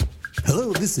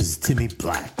Hello, this is Timmy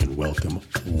Black, and welcome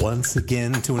once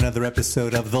again to another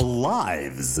episode of The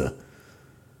Lives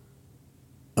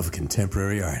of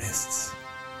Contemporary Artists.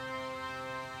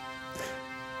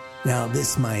 Now,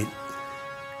 this might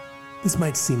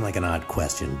seem like an odd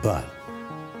question, but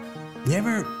you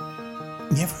ever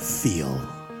feel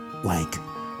like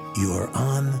you're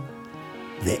on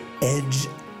the edge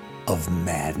of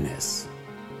madness?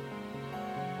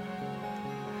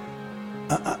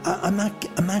 I'm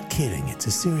not kidding. It's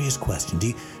a serious question.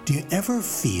 Do you ever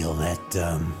feel that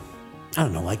I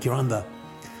don't know, like you're on the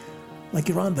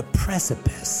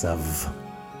precipice of,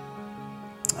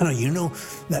 I don't know, you know,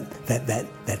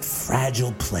 that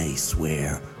fragile place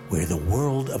where the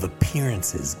world of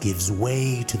appearances gives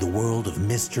way to the world of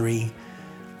mystery,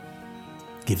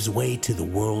 gives way to the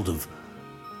world of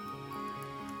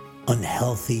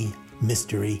unhealthy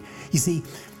mystery. You see,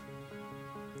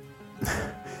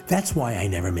 that's why I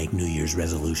never make New Year's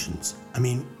resolutions. I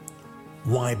mean,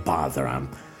 why bother? I'm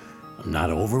not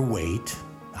overweight.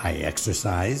 I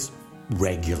exercise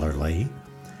regularly.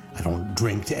 I don't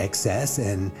drink to excess,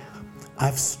 and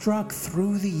I've struck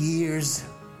through the years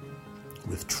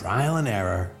with trial and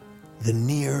error the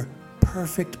near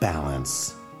perfect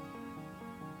balance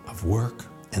of work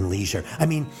and leisure. I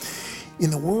mean,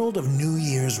 in the world of New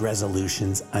Year's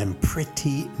resolutions, I'm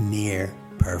pretty near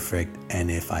perfect, and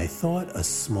if I thought a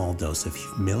small dose of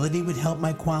humility would help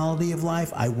my quality of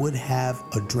life, I would have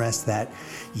addressed that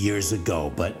years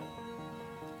ago, but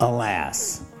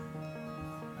alas,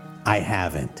 I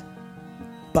haven't.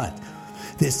 But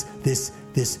this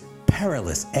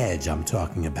perilous edge I'm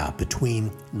talking about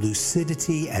between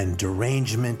lucidity and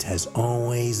derangement has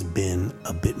always been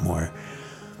a bit more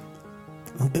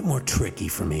tricky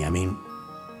for me. I mean,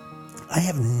 I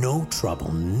have no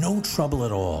trouble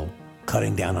at all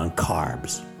cutting down on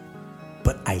carbs,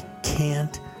 but I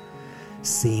can't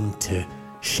seem to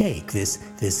shake this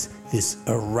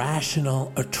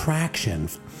irrational attraction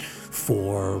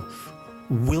for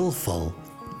willful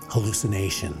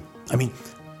hallucination. I mean,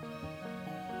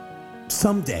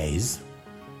 some days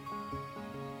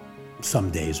are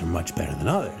much better than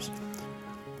others.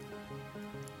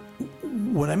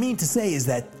 What I mean to say is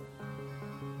that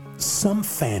some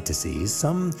fantasies,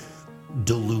 some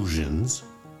delusions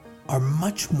are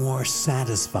much more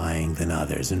satisfying than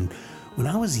others. And when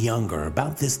I was younger,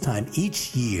 about this time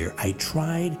each year, I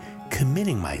tried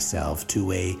committing myself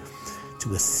to a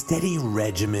steady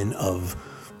regimen of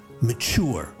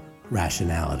mature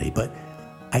rationality, but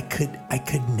I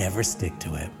could never stick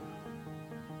to it.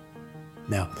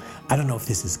 Now, I don't know if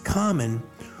this is common,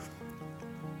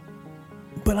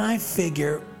 but I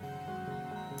figure,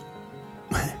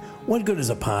 what good is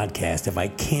a podcast if I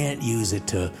can't use it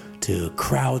to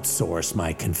crowdsource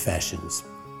my confessions,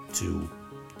 to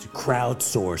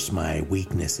crowdsource my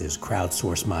weaknesses,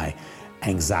 crowdsource my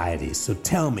anxieties? So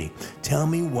tell me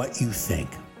what you think.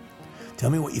 Tell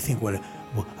me what you think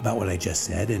about what I just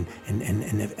said, and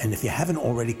if you haven't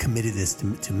already committed this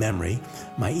to memory,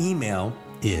 my email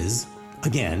is,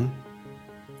 again,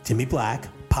 Timmy Black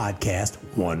Podcast,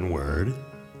 one word,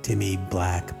 Timmy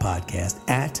Black Podcast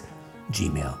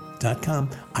 @gmail.com.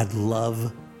 I'd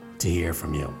love to hear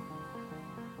from you.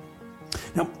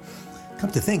 Now,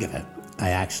 come to think of it,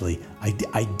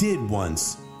 I did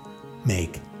once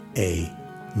make a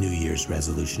New Year's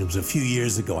resolution. It was a few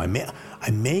years ago. I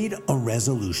made a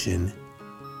resolution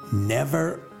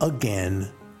never again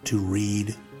to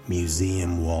read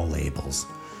museum wall labels.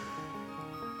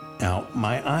 Now,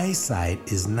 my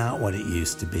eyesight is not what it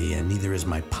used to be, and neither is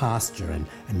my posture,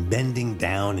 and bending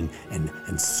down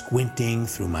and squinting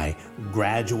through my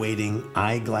graduating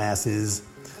eyeglasses.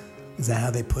 Is that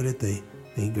how they put it?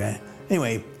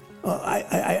 Anyway,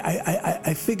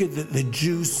 I figured that the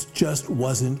juice just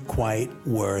wasn't quite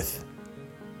worth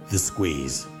the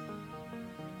squeeze.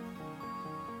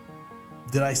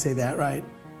 Did I say that right?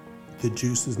 The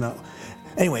juice is not...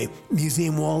 Anyway,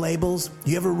 museum wall labels,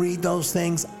 you ever read those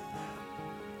things?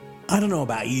 I don't know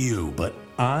about you, but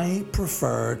I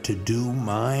prefer to do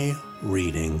my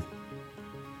reading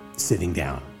sitting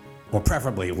down, or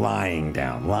preferably lying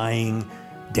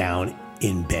down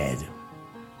in bed,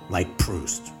 like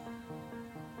Proust.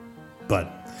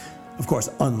 But, of course,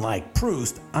 unlike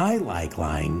Proust, I like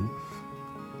lying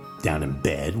down in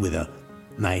bed with a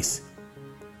nice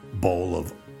bowl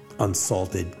of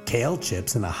unsalted kale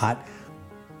chips and a hot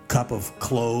cup of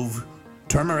clove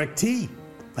turmeric tea.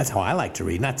 That's how I like to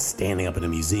read, not standing up in a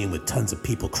museum with tons of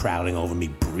people crowding over me,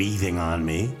 breathing on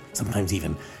me, sometimes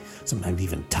even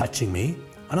touching me.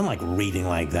 I don't like reading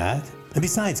like that. And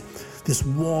besides, this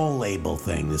wall label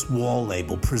thing,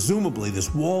 presumably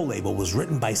this wall label was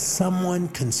written by someone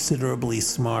considerably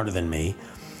smarter than me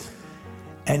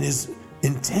and its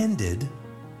intention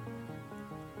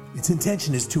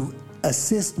is to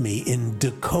assist me in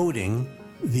decoding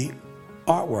the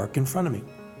artwork in front of me.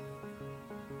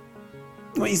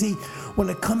 Well, you see, when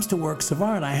it comes to works of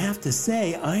art, I have to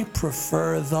say I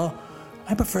prefer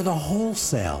the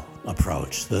wholesale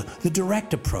approach, the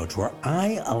direct approach, where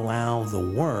I allow the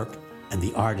work and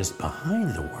the artist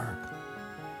behind the work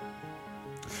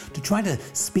to try to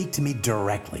speak to me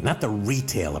directly, not the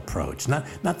retail approach,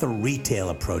 not the retail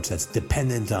approach that's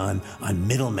dependent on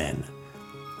middlemen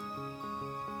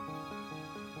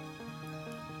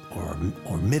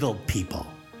or middle people,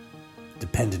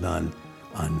 dependent on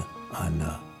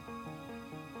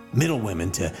middle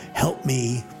women to help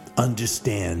me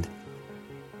understand.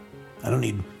 I don't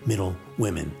need middle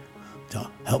women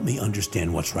to help me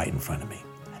understand what's right in front of me.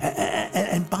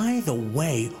 And by the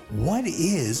way, what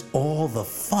is all the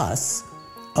fuss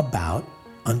about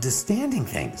understanding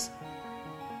things?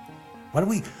 Why do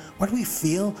we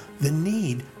feel the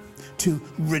need to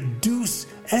reduce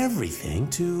everything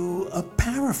to a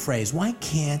paraphrase? Why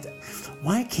can't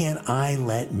I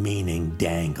let meaning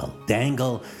dangle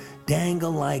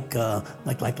like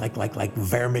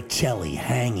vermicelli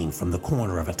hanging from the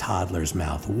corner of a toddler's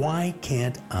mouth? Why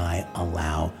can't I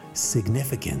allow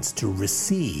significance to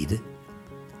recede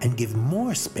and give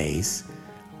more space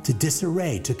to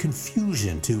disarray, to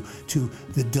confusion, to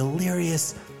the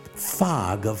delirious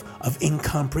fog of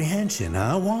incomprehension?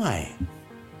 Why?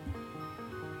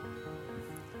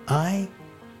 I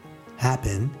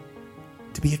happen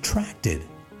to be attracted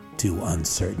to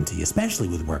uncertainty, especially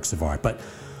with works of art. But,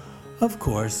 of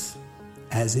course,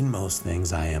 as in most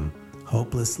things, I am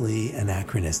hopelessly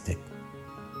anachronistic.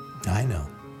 I know.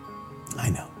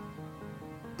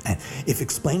 And if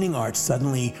explaining art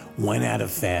suddenly went out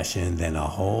of fashion, then a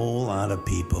whole lot of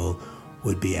people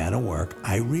would be out of work.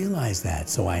 I realize that.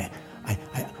 So I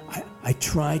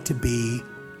try to be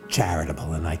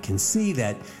charitable, and I can see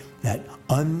that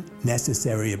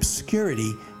unnecessary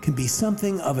obscurity can be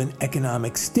something of an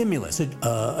economic stimulus,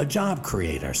 a job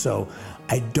creator. So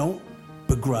I don't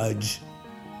begrudge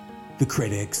the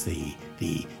critics, the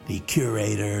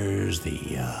curators,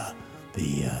 the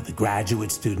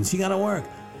graduate students. You got to work.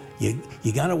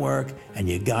 You got to work, and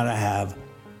you got to have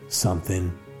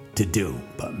something to do.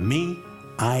 But me,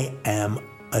 I am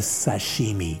a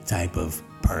sashimi type of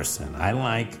person. I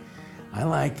like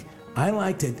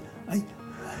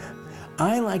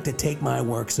to take my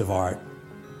works of art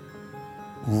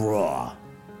raw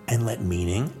and let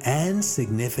meaning and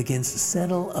significance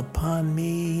settle upon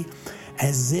me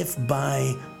as if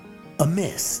by a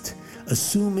mist,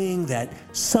 assuming that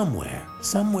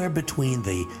somewhere between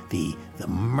the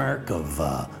murk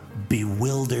of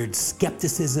bewildered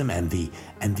skepticism and the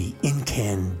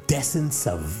incandescence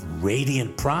of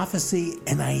radiant prophecy,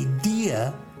 an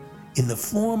idea in the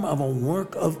form of a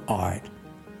work of art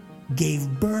gave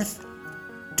birth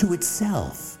to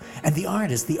itself. And the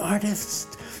artist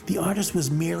was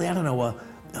merely,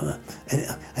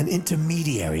 an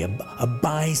intermediary, a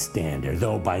bystander,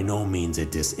 though by no means a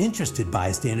disinterested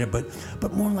bystander,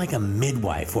 but more like a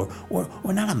midwife, or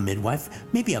not a midwife,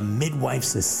 maybe a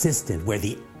midwife's assistant, where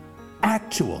the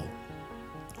actual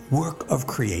work of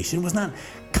creation was not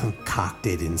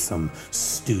concocted in some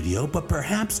studio, but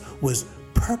perhaps was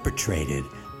perpetrated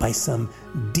by some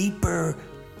deeper,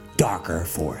 darker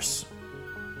force.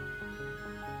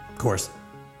 Of course,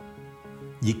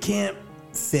 you can't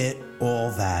fit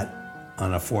all that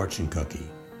on a fortune cookie.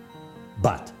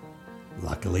 But,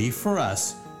 luckily for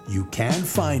us, you can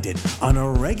find it on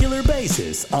a regular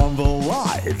basis on the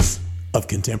lives of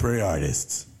contemporary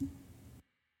artists.